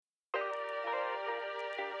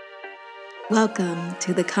Welcome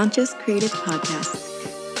to the Conscious Creative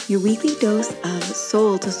Podcast, your weekly dose of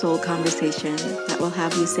soul-to-soul conversation that will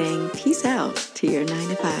have you saying peace out to your 9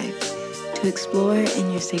 to 5 to explore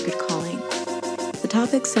in your sacred calling. The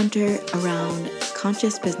topics center around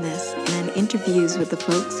conscious business and interviews with the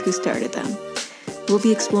folks who started them. We'll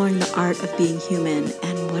be exploring the art of being human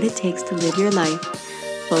and what it takes to live your life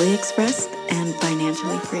fully expressed and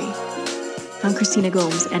financially free. I'm Christina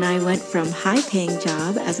Gomes, and I went from high-paying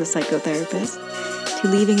job as a psychotherapist to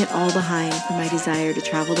leaving it all behind for my desire to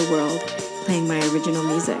travel the world playing my original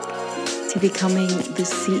music, to becoming the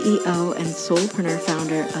CEO and soulpreneur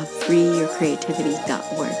founder of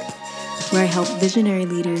freeyourcreativity.org, where I help visionary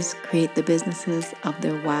leaders create the businesses of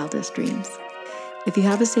their wildest dreams. If you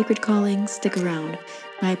have a sacred calling, stick around.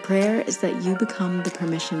 My prayer is that you become the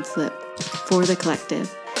permission slip for the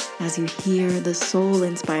collective as you hear the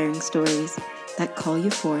soul-inspiring stories that call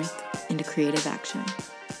you forth into creative action.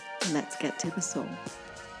 Let's get to the soul.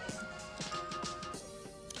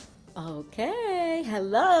 Okay,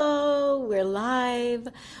 hello. We're live.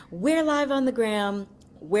 We're live on the gram.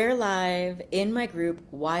 We're live in my group,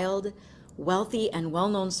 Wild, Wealthy, and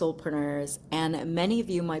Well-Known Soulpreneurs. And many of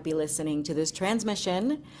you might be listening to this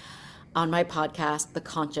transmission on my podcast, the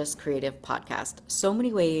Conscious Creative Podcast. So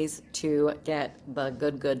many ways to get the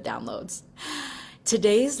good downloads.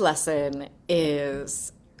 Today's lesson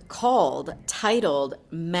is titled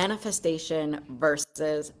Manifestation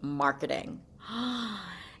versus Marketing.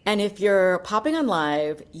 And if you're popping on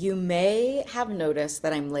live, you may have noticed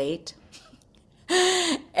that I'm late.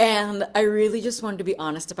 And I really just wanted to be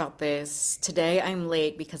honest about this. Today I'm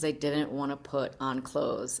late because I didn't want to put on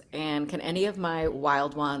clothes. And can any of my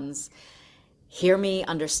wild ones hear me,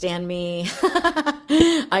 understand me?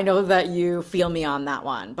 I know that you feel me on that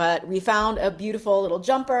one. But we found a beautiful little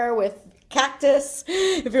jumper with cactus.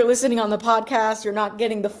 If you're listening on the podcast, you're not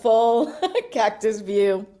getting the full cactus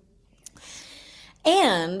view.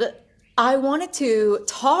 And I wanted to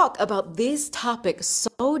talk about this topic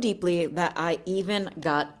so deeply that I even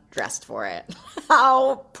got dressed for it.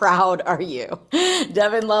 How proud are you?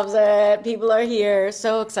 Devin loves it. People are here.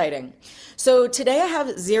 So exciting. So today I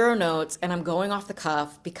have 0 notes and I'm going off the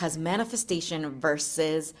cuff because manifestation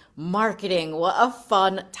versus marketing. What a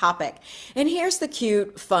fun topic. And here's the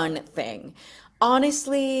cute, fun thing.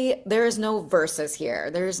 Honestly, there is no versus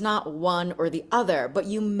here. There is not one or the other, but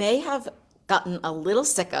you may have gotten a little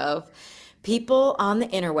sick of people on the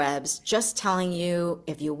interwebs just telling you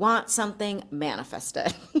if you want something, manifest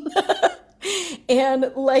it.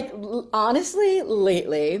 And honestly,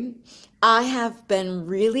 lately, I have been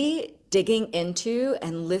really digging into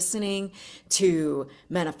and listening to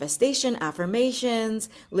manifestation affirmations,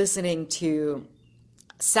 listening to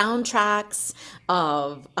soundtracks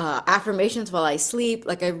of affirmations while I sleep.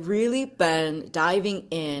 I've really been diving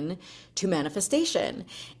in to manifestation.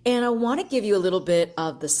 And I want to give you a little bit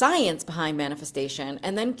of the science behind manifestation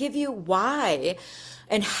and then give you why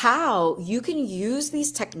and how you can use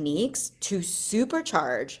these techniques to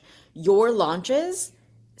supercharge your launches,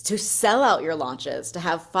 to sell out your launches, to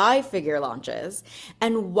have 5-figure launches,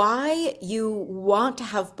 and why you want to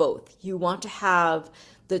have both. You want to have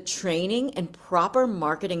the training and proper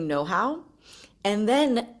marketing know-how, and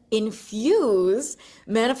then infuse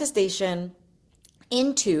manifestation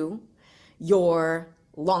into your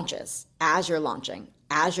launches as you're launching,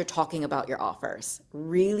 as you're talking about your offers,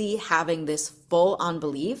 really having this full-on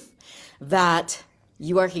belief that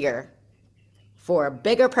you are here for a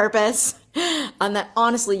bigger purpose and that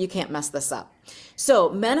honestly you can't mess this up. So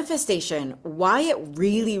manifestation, why it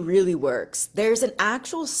really, really works. There's an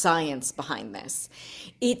actual science behind this.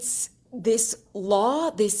 It's this law,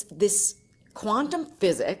 this quantum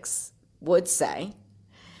physics would say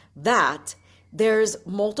that there's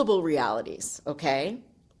multiple realities, okay?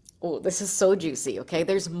 Oh, this is so juicy, okay?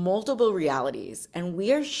 There's multiple realities, and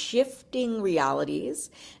we are shifting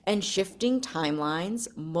realities and shifting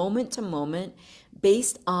timelines moment to moment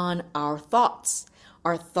based on our thoughts.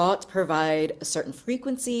 Our thoughts provide a certain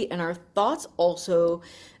frequency, and our thoughts also,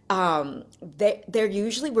 we're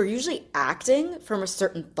usually acting from a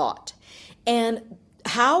certain thought. And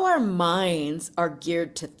how our minds are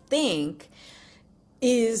geared to think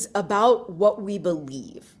is about what we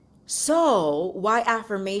believe. So why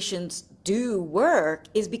affirmations do work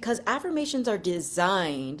is because affirmations are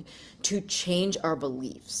designed to change our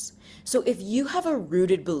beliefs. So if you have a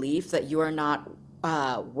rooted belief that you are not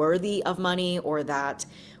worthy of money, or that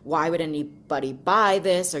why would anybody buy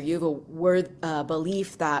this, or you have a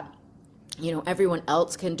belief that everyone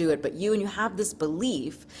else can do it but you, and you have this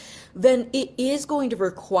belief, then it is going to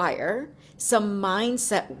require some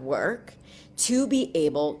mindset work to be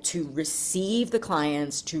able to receive the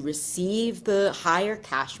clients, to receive the higher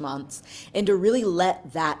cash months, and to really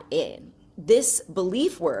let that in. This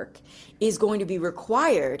belief work is going to be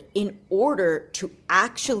required in order to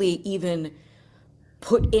actually even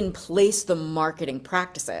put in place the marketing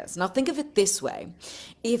practices. Now, think of it this way.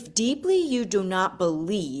 If deeply you do not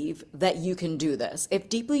believe that you can do this, if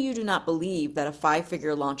deeply you do not believe that a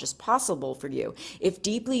 5-figure launch is possible for you, if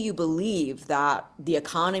deeply you believe that the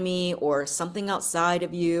economy or something outside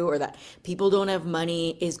of you or that people don't have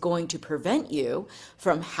money is going to prevent you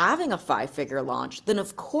from having a 5-figure launch, then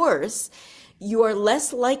of course, you are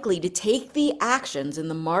less likely to take the actions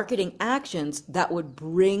and the marketing actions that would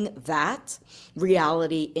bring that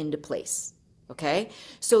reality into place. Okay?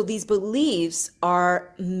 So these beliefs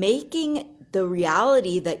are making the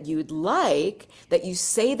reality that you'd like, that you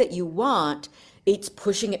say that you want, it's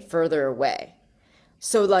pushing it further away.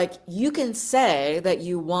 So like you can say that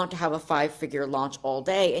you want to have a 5-figure launch all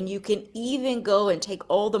day, and you can even go and take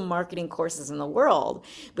all the marketing courses in the world.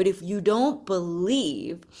 But if you don't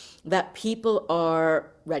believe that people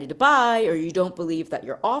are ready to buy, or you don't believe that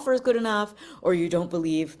your offer is good enough, or you don't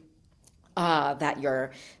believe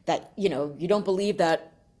you don't believe that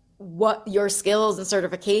what your skills and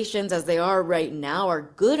certifications as they are right now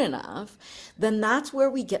are good enough, then that's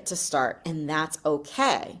where we get to start, and that's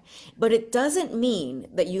okay. But it doesn't mean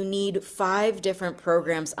that you need 5 different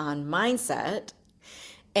programs on mindset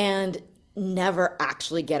and never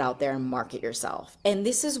actually get out there and market yourself. And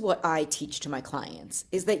this is what I teach to my clients,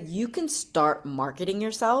 is that you can start marketing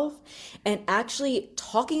yourself, and actually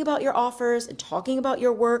talking about your offers and talking about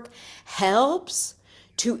your work helps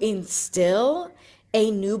to instill a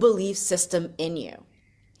new belief system in you.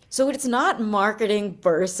 So it's not marketing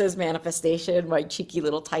versus manifestation, my cheeky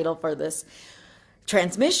little title for this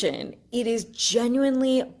transmission. It is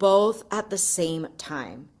genuinely both at the same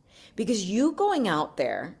time. Because you going out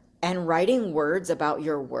there and writing words about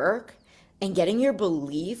your work and getting your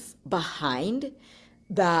belief behind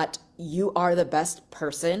that you are the best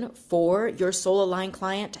person for your soul aligned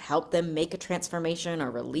client to help them make a transformation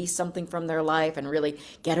or release something from their life and really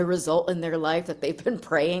get a result in their life that they've been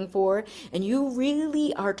praying for. And you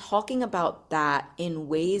really are talking about that in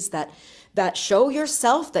ways that show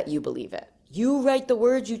yourself that you believe it. You write the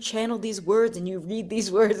words, you channel these words, and you read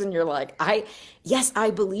these words, and you're like, yes, I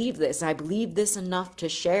believe this. I believe this enough to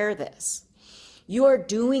share this. You are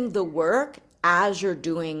doing the work as you're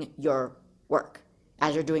doing your work,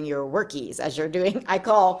 as you're doing your workies, as you're doing, I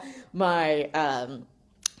call my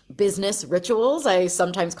business rituals, I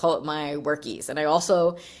sometimes call it my workies. And I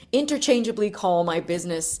also interchangeably call my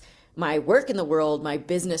work in the world, my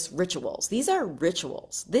business rituals. These are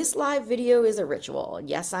rituals. This live video is a ritual.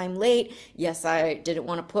 Yes, I'm late. Yes, I didn't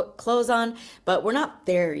want to put clothes on, but we're not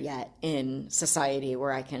there yet in society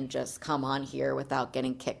where I can just come on here without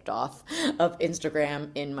getting kicked off of Instagram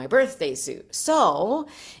in my birthday suit. So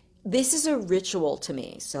this is a ritual to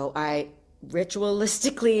me. So I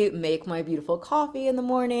ritualistically make my beautiful coffee in the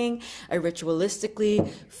morning. I ritualistically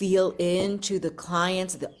feel into the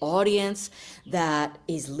clients, the audience that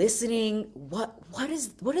is listening. What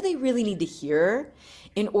do they really need to hear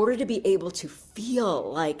in order to be able to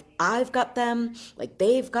feel like I've got them, like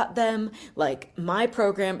they've got them, like my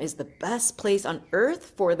program is the best place on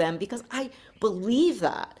earth for them, because I believe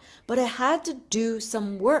that. But I had to do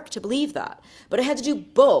some work to believe that. But I had to do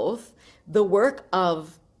both the work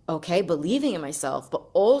of believing in myself, but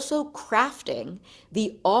also crafting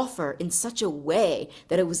the offer in such a way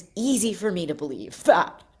that it was easy for me to believe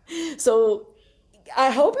that. So I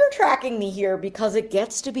hope you're tracking me here, because it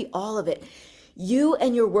gets to be all of it. You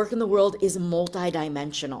and your work in the world is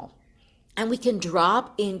multidimensional. And we can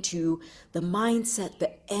drop into the mindset,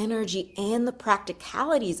 the energy, and the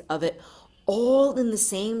practicalities of it all in the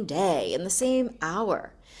same day, in the same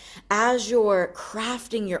hour. As you're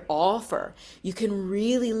crafting your offer, you can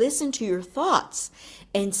really listen to your thoughts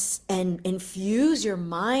and infuse your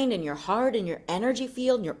mind and your heart and your energy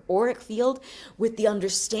field and your auric field with the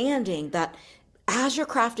understanding that as you're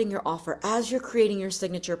crafting your offer, as you're creating your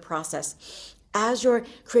signature process, as you're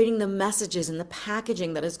creating the messages and the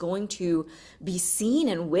packaging that is going to be seen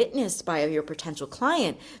and witnessed by your potential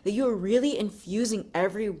client, that you're really infusing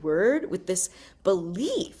every word with this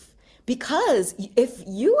belief. Because if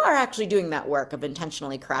you are actually doing that work of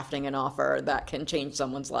intentionally crafting an offer that can change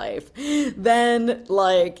someone's life, then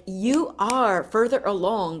you are further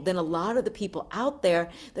along than a lot of the people out there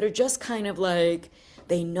that are just kind of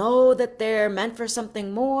They know that they're meant for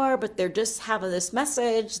something more, but they're just having this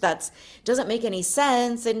message that doesn't make any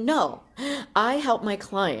sense. And no, I help my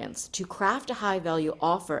clients to craft a high value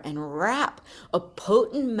offer and wrap a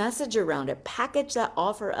potent message around it, package that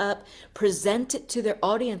offer up, present it to their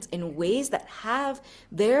audience in ways that have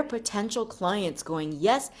their potential clients going,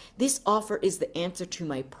 yes, this offer is the answer to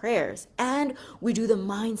my prayers. And we do the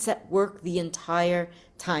mindset work the entire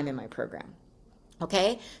time in my program.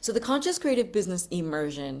 Okay, so the Conscious Creative Business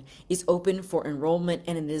Immersion is open for enrollment,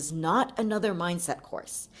 and it is not another mindset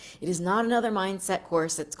course. It is not another mindset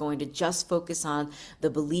course that's going to just focus on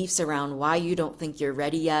the beliefs around why you don't think you're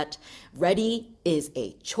ready yet. Ready is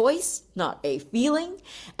a choice, not a feeling,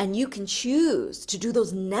 and you can choose to do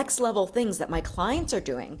those next level things that my clients are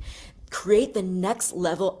doing. Create the next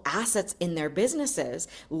level assets in their businesses,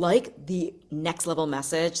 like the next level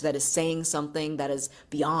message that is saying something that is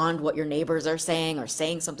beyond what your neighbors are saying, or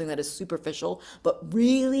saying something that is superficial, but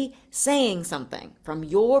really saying something from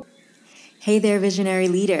your... Hey there, visionary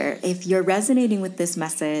leader. If you're resonating with this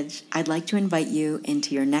message, I'd like to invite you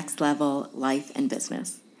into your next level life and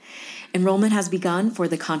business. Enrollment has begun for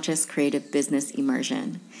the Conscious Creative Business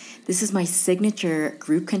Immersion. This is my signature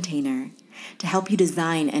group container to help you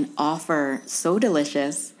design an offer so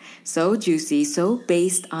delicious, so juicy, so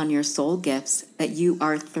based on your soul gifts that you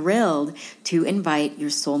are thrilled to invite your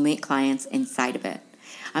soulmate clients inside of it.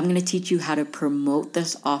 I'm going to teach you how to promote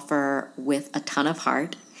this offer with a ton of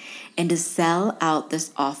heart and to sell out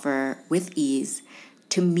this offer with ease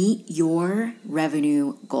to meet your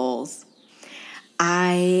revenue goals.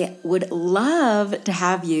 I would love to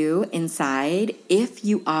have you inside if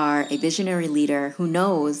you are a visionary leader who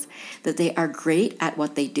knows that they are great at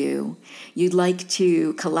what they do. You'd like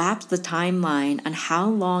to collapse the timeline on how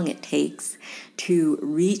long it takes to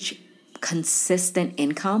reach consistent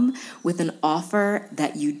income with an offer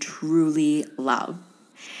that you truly love.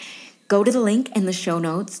 Go to the link in the show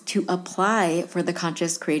notes to apply for the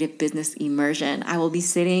Conscious Creative Business Immersion. I will be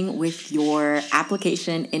sitting with your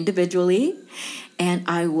application individually, and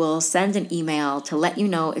I will send an email to let you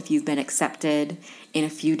know if you've been accepted in a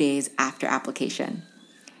few days after application.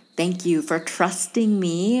 Thank you for trusting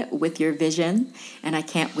me with your vision, and I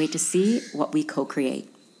can't wait to see what we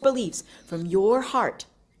co-create. Beliefs from your heart,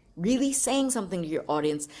 really saying something to your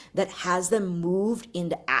audience that has them moved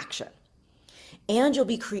into action. And you'll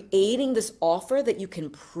be creating this offer that you can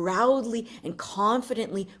proudly and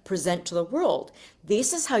confidently present to the world.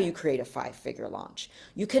 This is how you create a 5-figure launch.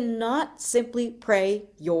 You cannot simply pray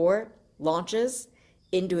your launches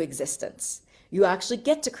into existence. You actually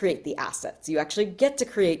get to create the assets. You actually get to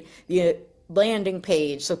create the landing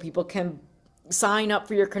page so people can sign up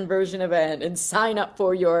for your conversion event and sign up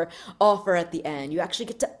for your offer at the end. You actually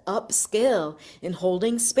get to upskill in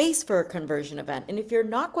holding space for a conversion event. And if you're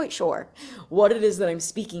not quite sure what it is that I'm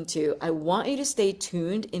speaking to, I want you to stay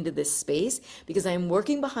tuned into this space because I'm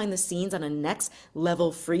working behind the scenes on a next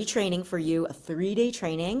level free training for you, a 3-day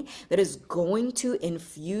training that is going to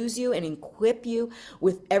infuse you and equip you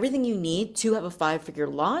with everything you need to have a 5-figure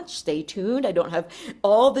launch. Stay tuned. I don't have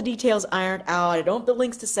all the details ironed out. I don't have the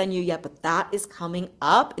links to send you yet, but that is coming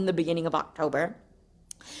up in the beginning of October.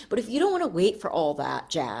 But if you don't want to wait for all that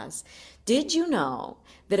jazz, did you know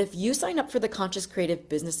that if you sign up for the Conscious Creative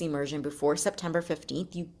Business Immersion before September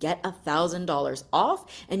 15th, you get $1,000 off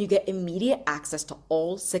and you get immediate access to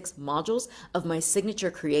all 6 modules of my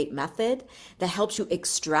signature create method that helps you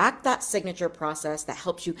extract that signature process, that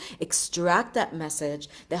helps you extract that message,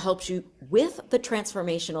 that helps you with the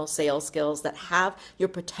transformational sales skills that have your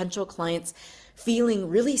potential clients feeling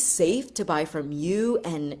really safe to buy from you,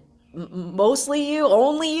 and mostly you,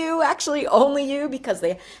 only you, because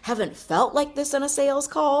they haven't felt like this on a sales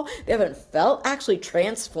call. They haven't felt actually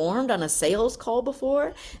transformed on a sales call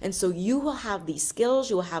before. And so you will have these skills,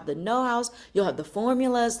 you will have the know-hows, you'll have the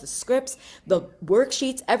formulas, the scripts, the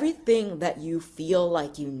worksheets, everything that you feel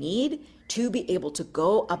like you need to be able to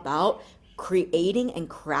go about creating and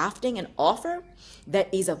crafting an offer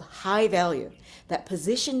that is of high value, that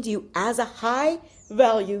positions you as a high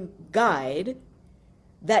value guide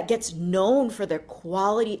that gets known for their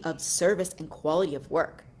quality of service and quality of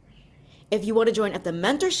work. If you want to join at the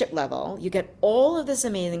mentorship level, you get all of this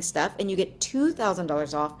amazing stuff and you get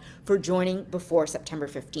 $2,000 off for joining before September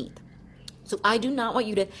 15th. So I do not want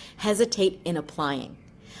you to hesitate in applying.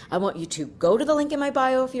 I want you to go to the link in my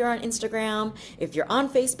bio if you're on Instagram. If you're on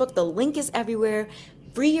Facebook, the link is everywhere.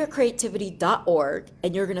 freeyourcreativity.org,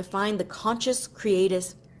 and you're going to find the Conscious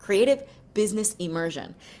Creative Business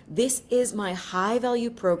Immersion. This is my high value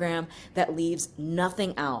program that leaves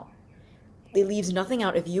nothing out. it leaves nothing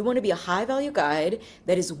out. If you want to be a high value guide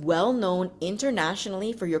that is well known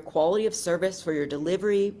internationally for your quality of service, for your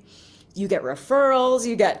delivery, you get referrals,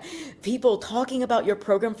 you get people talking about your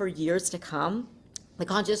program for years to come. The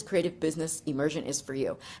Conscious Creative Business Immersion is for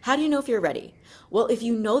you. How do you know if you're ready? Well, if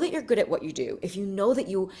you know that you're good at what you do, if you know that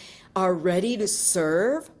you are ready to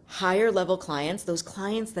serve higher level clients, those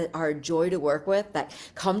clients that are a joy to work with, that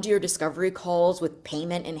come to your discovery calls with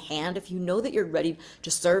payment in hand, if you know that you're ready to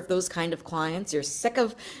serve those kind of clients, you're sick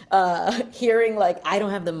of hearing like, I don't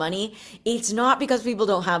have the money. It's not because people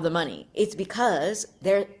don't have the money. It's because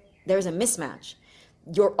there's a mismatch.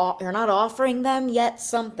 You're not offering them yet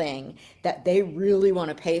something that they really want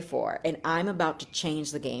to pay for, and I'm about to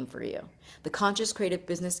change the game for you. The Conscious Creative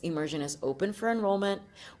Business Immersion is open for enrollment.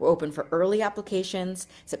 We're open for early applications.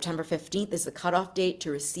 September 15th is the cutoff date to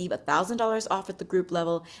receive $1,000 off at the group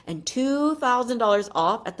level and $2,000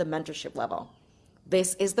 off at the mentorship level.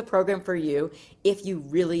 This is the program for you if you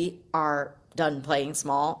really are done playing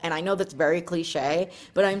small. And I know that's very cliche,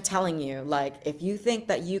 but I'm telling you, like, if you think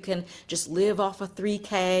that you can just live off a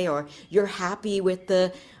 3K, or you're happy with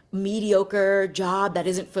the mediocre job that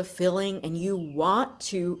isn't fulfilling, and you want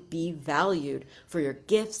to be valued for your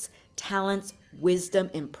gifts, talents, wisdom,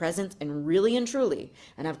 and presence, and really and truly,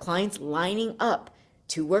 and have clients lining up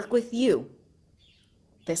to work with you,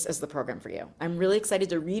 this is the program for you. I'm really excited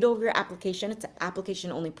to read over your application. It's an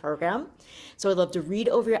application only program. So I'd love to read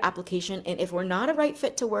over your application. And if we're not a right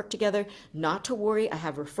fit to work together, not to worry. I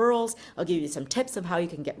have referrals. I'll give you some tips of how you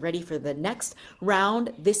can get ready for the next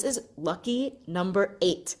round. This is lucky number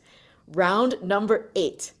 8. Round number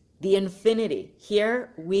 8. The infinity.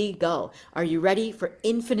 Here we go. Are you ready for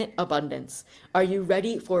infinite abundance? Are you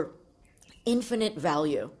ready for infinite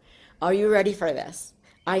value? Are you ready for this?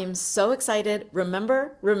 I am so excited.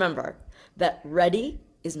 Remember that ready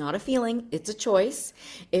is not a feeling, it's a choice.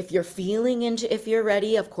 If you're if you're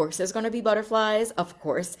ready, of course there's going to be butterflies. Of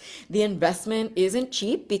course, the investment isn't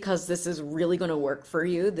cheap because this is really going to work for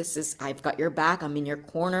you. I've got your back. I'm in your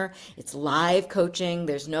corner. It's live coaching.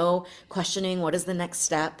 There's no questioning what is the next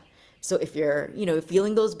step. So if you're,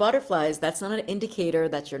 feeling those butterflies, that's not an indicator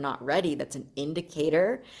that you're not ready. That's an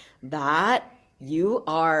indicator that you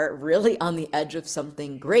are really on the edge of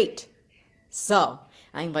something great. So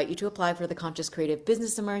I invite you to apply for the Conscious Creative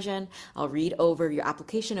Business Immersion. I'll read over your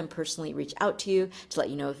application and personally reach out to you to let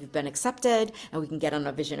you know if you've been accepted, and we can get on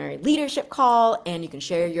a visionary leadership call and you can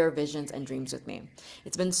share your visions and dreams with me.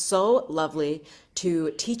 It's been so lovely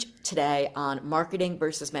to teach today on marketing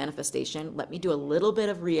versus manifestation. Let me do a little bit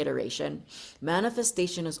of reiteration.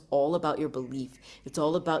 Manifestation is all about your belief. It's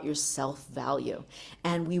all about your self-value.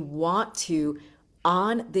 And we want to,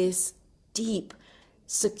 on this deep,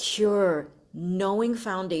 secure, knowing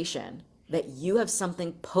foundation that you have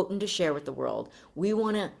something potent to share with the world, we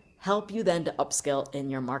want to help you then to upskill in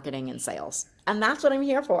your marketing and sales. And that's what I'm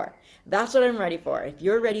here for. That's what I'm ready for. If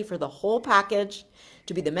you're ready for the whole package,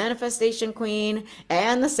 to be the manifestation queen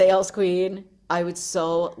and the sales queen, I would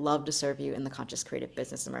so love to serve you in the Conscious Creative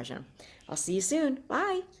Business Immersion. I'll see you soon.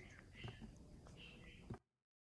 Bye.